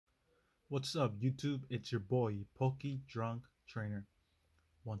What's up, YouTube? It's your boy, PokéDrunkTrainer.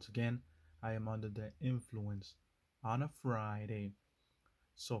 Once again, I am under the influence on a Friday.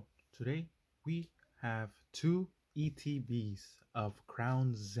 So, today we have two ETBs of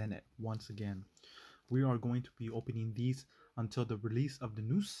Crown Zenith. Once again, we are going to be opening these until the release of the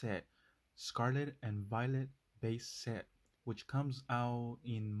new set, Scarlet and Violet base set, which comes out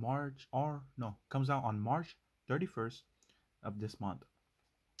in comes out on March 31st of this month.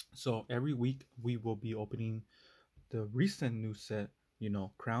 So every week we will be opening the recent new set,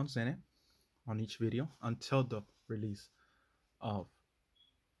 Crown Zenith, on each video until the release of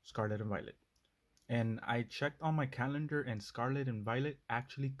Scarlet and Violet. And I checked on my calendar, and Scarlet and Violet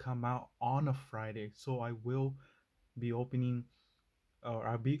actually come out on a Friday. So I will be opening, or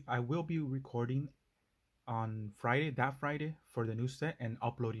I will be recording on that Friday for the new set, and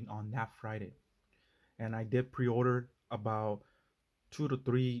uploading on that Friday. And I did pre-order about 2 to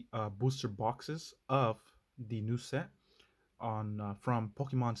 3 booster boxes of the new set on from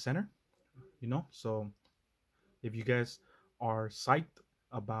Pokemon Center. So if you guys are psyched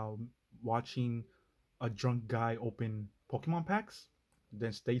about watching a drunk guy open Pokemon packs,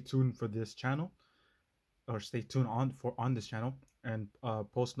 then stay tuned for this channel, or stay tuned on this channel, and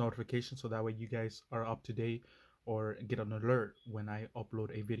post notifications so that way you guys are up to date or get an alert when I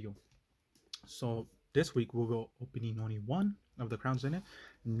upload a video. So this week we'll be opening only one of the Crown Zenith.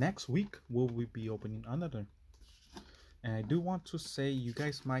 Next week we'll be opening another. And I do want to say, you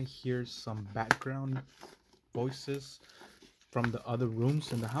guys might hear some background voices from the other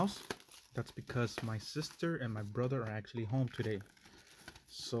rooms in the house. That's because my sister and my brother are actually home today.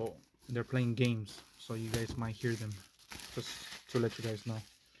 So they're playing games. So you guys might hear them, just to let you guys know.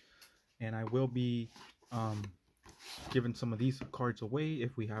 And I will be giving some of these cards away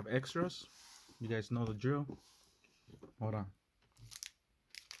if we have extras. You guys know the drill. Hold on.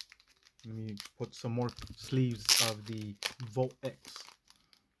 Let me put some more sleeves of the Volt X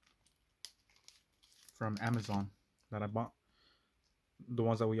from Amazon that I bought. The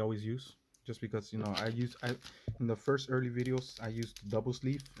ones that we always use. Just because, in the first early videos, I used double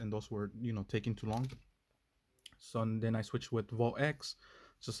sleeve, and those were, taking too long. So then I switched with Volt X,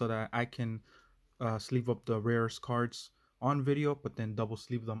 just so that I can sleeve up the rarest cards on video, but then double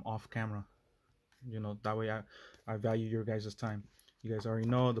sleeve them off camera. That way I value your guys' time. You guys already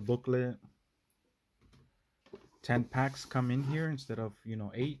know the booklet. 10 packs come in here instead of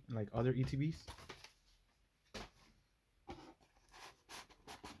 8 like other ETBs.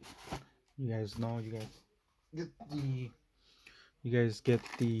 You guys know, you guys get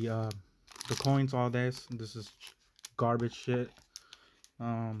the coins. All this is garbage shit.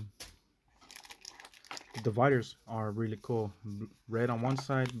 The dividers are really cool. Red on one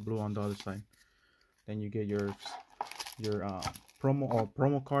side, blue on the other side. Then you get your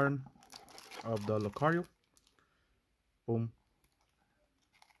promo card of the Lucario. Boom.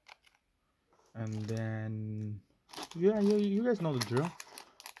 And then you guys know the drill.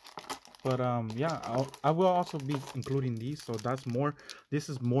 But yeah, I will also be including these. So this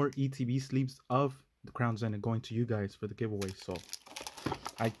is more ETB sleeves of the Crown Zenith going to you guys for the giveaway. So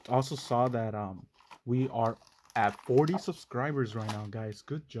I also saw that we are at 40 subscribers right now, guys.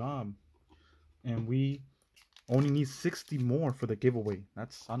 Good job. And we only need 60 more for the giveaway.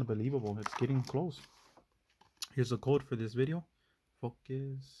 That's unbelievable. It's getting close. Here's the code for this video.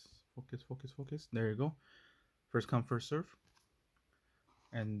 Focus. There you go. First come, first serve.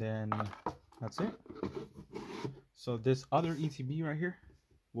 And then that's it. So this other ETB right here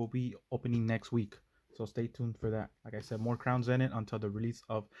will be opening next week. So stay tuned for that. Like I said, more Crown Zenith until the release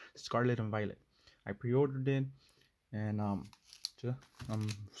of Scarlet and Violet. I pre-ordered it, and I'm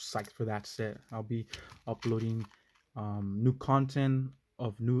psyched for that set. I'll be uploading new content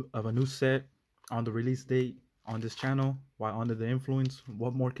of a new set on the release date on this channel while under the influence.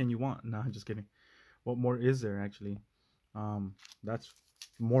 What more can you want? Nah, just kidding. What more is there actually? That's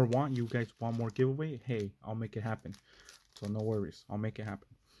more want. You guys want more giveaway? Hey, I'll make it happen. So no worries, I'll make it happen.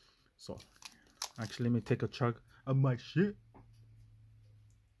 So actually, let me take a chug of my shit.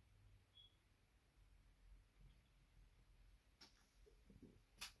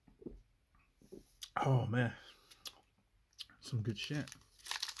 Oh man, some good shit.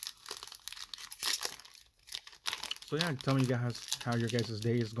 So yeah, tell me guys how your guys'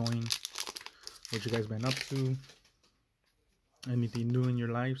 day is going. What you guys been up to? Anything new in your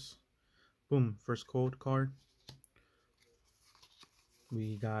lives? Boom, first code card.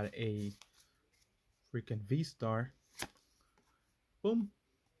 We got a freaking Vstar. Boom.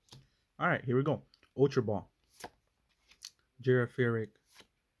 Alright, here we go. Ultra Ball. Girafarig.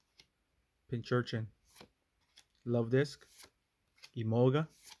 Pinchurchin. Love Disc. Emolga.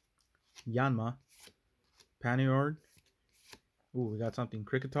 Yanma, Paniard. Ooh, we got something.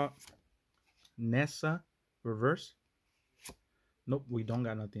 Cricketot, Nessa, reverse. Nope, we don't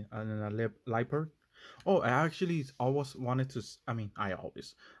got nothing. And then a Liper. Oh, I actually always wanted to.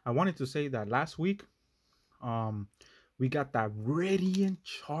 I wanted to say that last week, we got that Radiant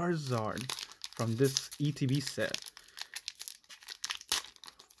Charizard from this ETB set,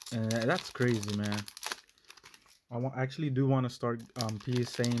 and that's crazy, man. I actually do want to start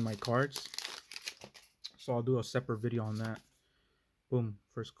PSAing my cards, so I'll do a separate video on that. Boom,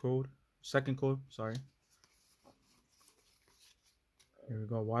 first code, second code, sorry. Here we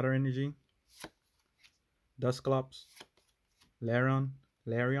go, Water Energy, Dusclops, Larion,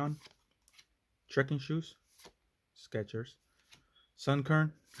 Trekking Shoes, Skechers,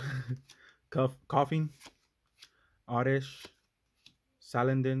 Sunkern, Coughing, Oddish,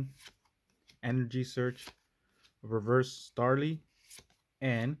 Salandin, Energy Search, Reverse Starly,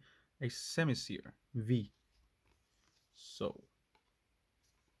 and a Semiseer V. So,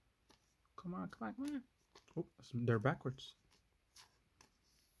 come on. Oh, they're backwards.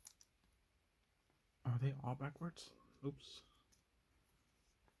 Are they all backwards? Oops.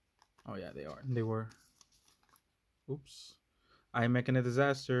 Oh yeah, they are. They were. Oops. I'm making a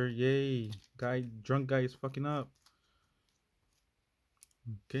disaster. Yay. Drunk guy is fucking up.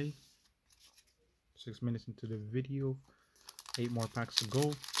 Okay. 6 minutes into the video. 8 more packs to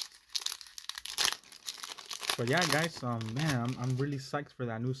go. But yeah, guys, man, I'm really psyched for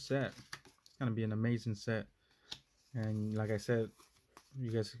that new set. It's gonna be an amazing set. And like I said, you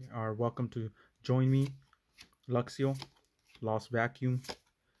guys are welcome to join me. Luxio, Lost Vacuum,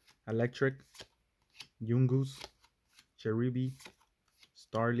 Electric, Yungoos, Cherubi,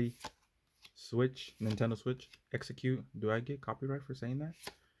 Starly, Switch, Nintendo Switch, Execute. Do I get copyright for saying that?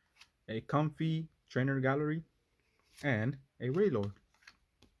 A Comfy Trainer Gallery, and a Raylord.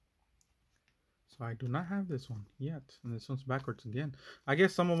 So I do not have this one yet, and this one's backwards again. I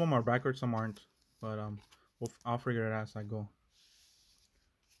guess some of them are backwards, some aren't, but I'll figure it out as I go.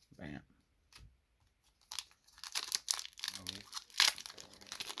 Bam.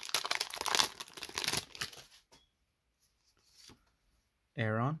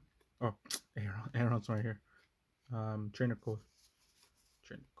 Aaron's right here. Trainer code.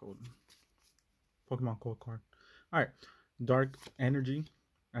 Pokemon code card. Alright. Dark Energy.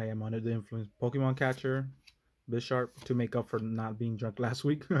 I am under the influence. Pokemon Catcher. Vstar to make up for not being drunk last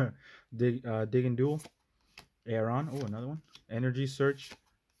week. Dig and Duel. Aaron. Oh, another one. Energy Search.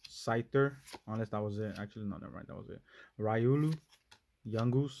 Scyther. Unless that was it. Actually, no, never mind. That was it. Riolu.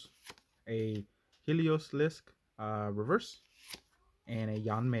 Yungoos. A Heliolisk. Reverse. And a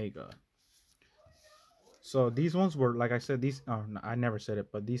Yanmega. So these ones were, like I said, I never said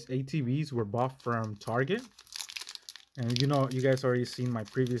it, but these ATVs were bought from Target. And you know, you guys already seen my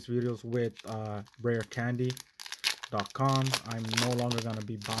previous videos with rarecandy.com. I'm no longer gonna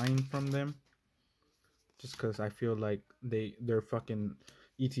be buying from them, just because I feel like their fucking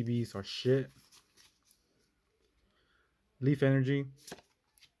ETBs are shit. Leaf Energy,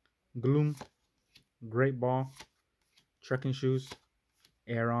 Gloom, Great Ball, Trekking Shoes,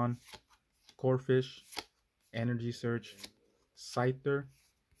 Aeron, Corphish, Energy Search, Scyther,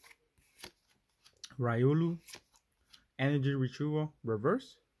 Riolu, Energy Retrieval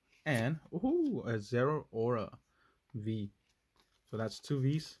Reverse, and a Zero Aura V. So that's 2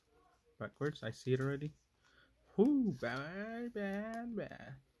 Vs backwards. I see it already. Ooh, bad.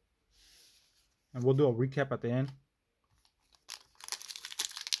 And we'll do a recap at the end.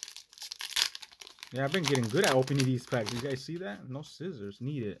 Yeah, I've been getting good at opening these packs. You guys see that? No scissors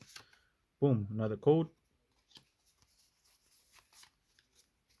needed. Boom, another code.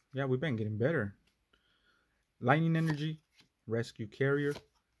 Yeah, we've been getting better. Lightning Energy, Rescue Carrier,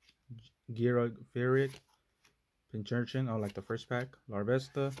 Gira Ferric, Pincurchin, like the first pack,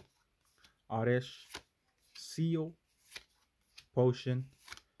 Larvesta, Oddish, Seal, Potion.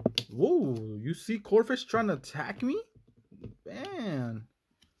 Whoa, you see Corphish trying to attack me? Man.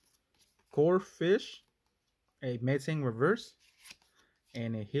 Corphish, a Metzing Reverse,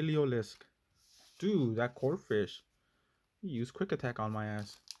 and a Heliolisk. Dude, that Corphish. He used Quick Attack on my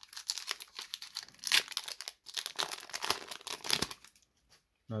ass.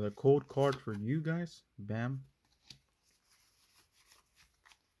 Another code card for you guys. Bam.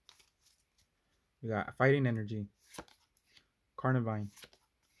 We got Fighting Energy, Carnivine,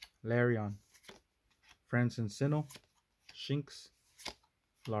 Larion, Sinnoh, Shinx,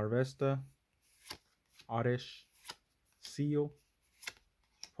 Larvesta, Oddish, Seal,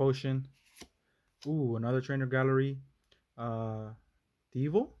 Potion. Ooh, another Trainer Gallery.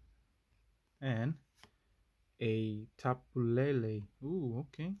 Devo, and a Tapu Lele. Ooh,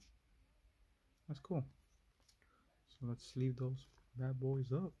 okay. That's cool. So let's leave those bad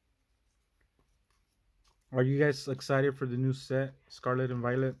boys up. Are you guys excited for the new set, Scarlet and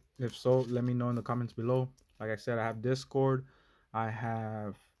Violet? If so, let me know in the comments below. Like I said, I have Discord, I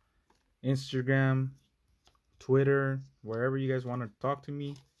have Instagram, Twitter, wherever you guys want to talk to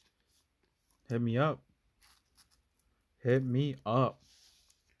me, hit me up. Hit me up.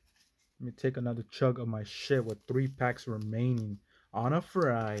 Let me take another chug of my shit with 3 packs remaining on a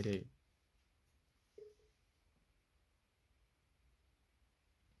Friday.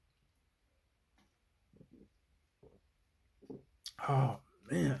 Oh,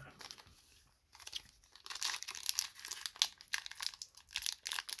 man.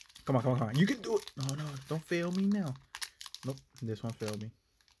 Come on, come on, come on. You can do it. No, no, don't fail me now. Nope, this one failed me.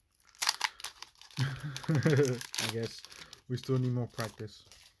 I guess we still need more practice.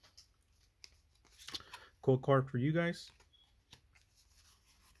 Cool card for you guys.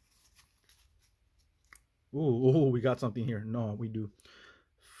 Ooh, we got something here. No, we do.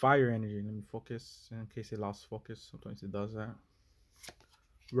 Fire energy. Let me focus in case it lost focus. Sometimes it does that.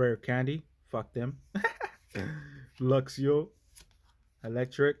 Rare candy. Fuck them. Luxio.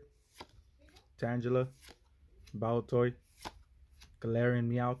 Electric. Tangela. Baltoy. Galarian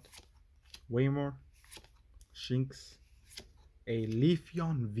Meowth. Waymore. Shinx. A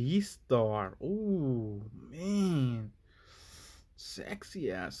Leafeon Vstar. Oh, man.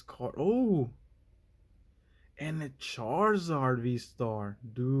 Sexy ass card. Oh. And a Charizard Vstar.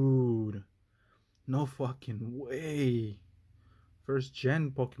 Dude. No fucking way. First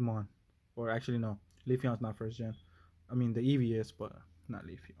gen Pokemon. Or actually, no. Leafeon's not first gen. I mean, the Eevee is, but not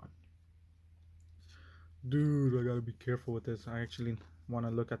Leafeon. Dude, I gotta be careful with this. I actually want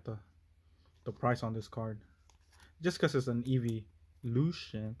to look at the price on this card. Just because it's an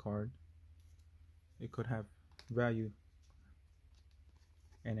evolution card, it could have value.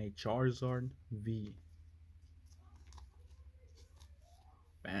 And a Charizard V.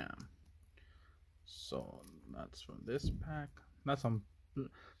 Bam. So that's from this pack. That's some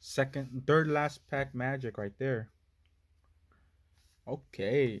third last pack magic right there.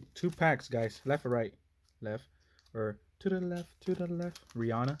 Okay, 2 packs, guys. Left or right? Left. Or to the left, to the left.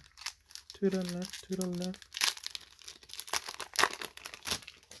 Rihanna. To the left, to the left.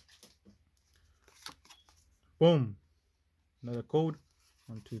 Boom. Another code.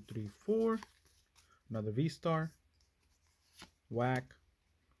 1, 2, 3, 4. Another Vstar. Whack.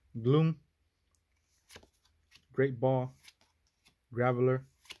 Gloom. Great Ball. Graveler.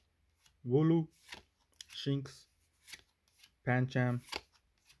 Wooloo. Shinx. Pancham.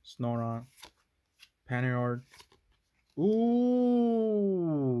 Snorunt. Paniard.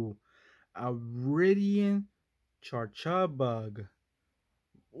 Ooh. A Radiant Charchabug.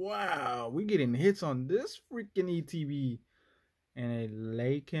 Wow, we're getting hits on this freaking ETB. And a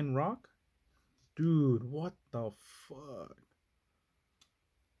Laken Rock? Dude, what the fuck?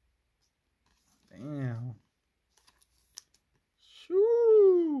 Damn.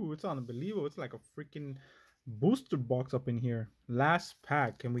 Shoo! It's unbelievable. It's like a freaking booster box up in here. Last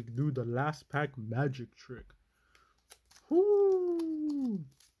pack. Can we do the last pack magic trick? Woo!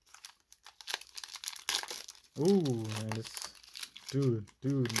 Ooh, man, this dude,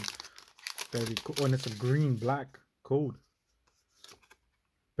 gotta be cool. Oh, and it's a green black code.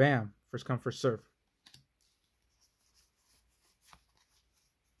 Bam! First come, first serve.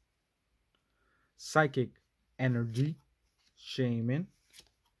 Psychic Energy, Shaman,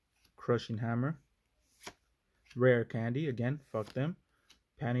 Crushing Hammer, Rare Candy, again, fuck them,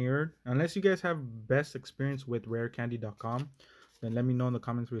 Paniard. Unless you guys have best experience with rarecandy.com, then let me know in the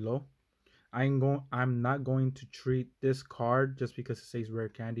comments below. I'm not going to treat this card just because it says Rare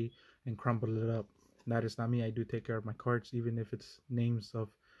Candy and crumble it up. That is not me. I do take care of my cards, even if it's names of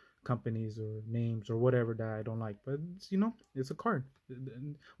companies or names or whatever that I don't like. But you know, it's a card.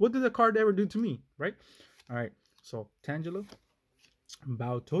 What did the card ever do to me, right? All right. So Tangela,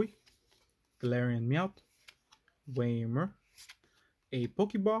 Baltoy, Galarian Meowth, Waymore, a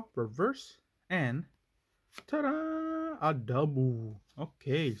Pokeball reverse, and ta-da! A double.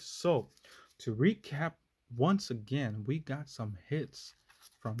 Okay, so to recap once again, we got some hits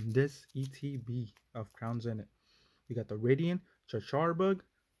from this ETB of Crown Zenith. We got the Radiant Charbug,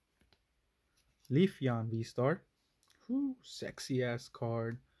 Leafeon Vstar, whoo, sexy ass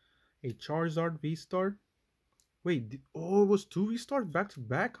card, a Charizard Vstar. Wait, oh, it was 2 Vstars back to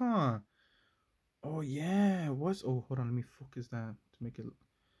back, huh? Oh yeah, it was. Oh, hold on, let me focus that to make it.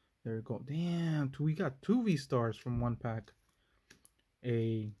 There we go. Damn, we got 2 Vstars from one pack.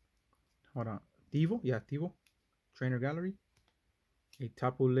 Hold on, Thievul, yeah, Thievul, Trainer Gallery, a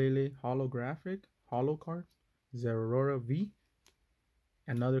Tapu Lele holographic holo card, Zeraora V,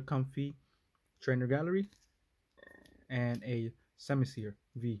 another comfy Trainer Gallery, and a Semiseer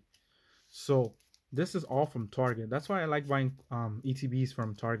V. So this is all from Target. That's why I like buying ETBs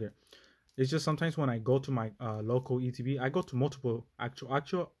from Target. It's just sometimes when I go to my local ETB, I go to multiple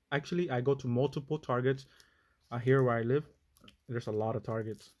actually I go to multiple Targets here where I live. There's a lot of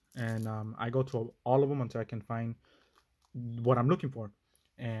Targets, and I go to all of them until I can find what I'm looking for.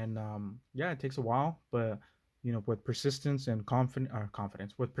 And yeah, it takes a while, but you know, with persistence and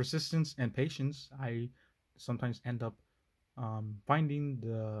confidence, with persistence and patience, I sometimes end up finding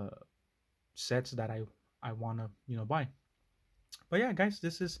the sets that I want to, you know, buy. But yeah, guys,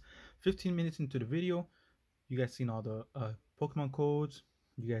 this is 15 minutes into the video. You guys seen all the Pokemon codes.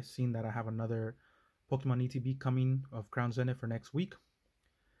 You guys seen that I have another Pokemon ETB coming of Crown Zenith for next week.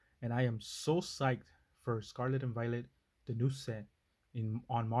 And I am so psyched for Scarlet and Violet, the new set,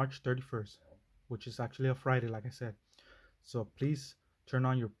 on March 31st, which is actually a Friday, like I said. So please turn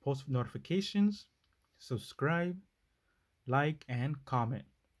on your post notifications, subscribe, like, and comment.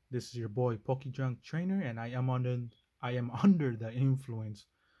 This is your boy PokéDrunkTrainer, and I am under the influence.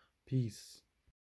 Peace.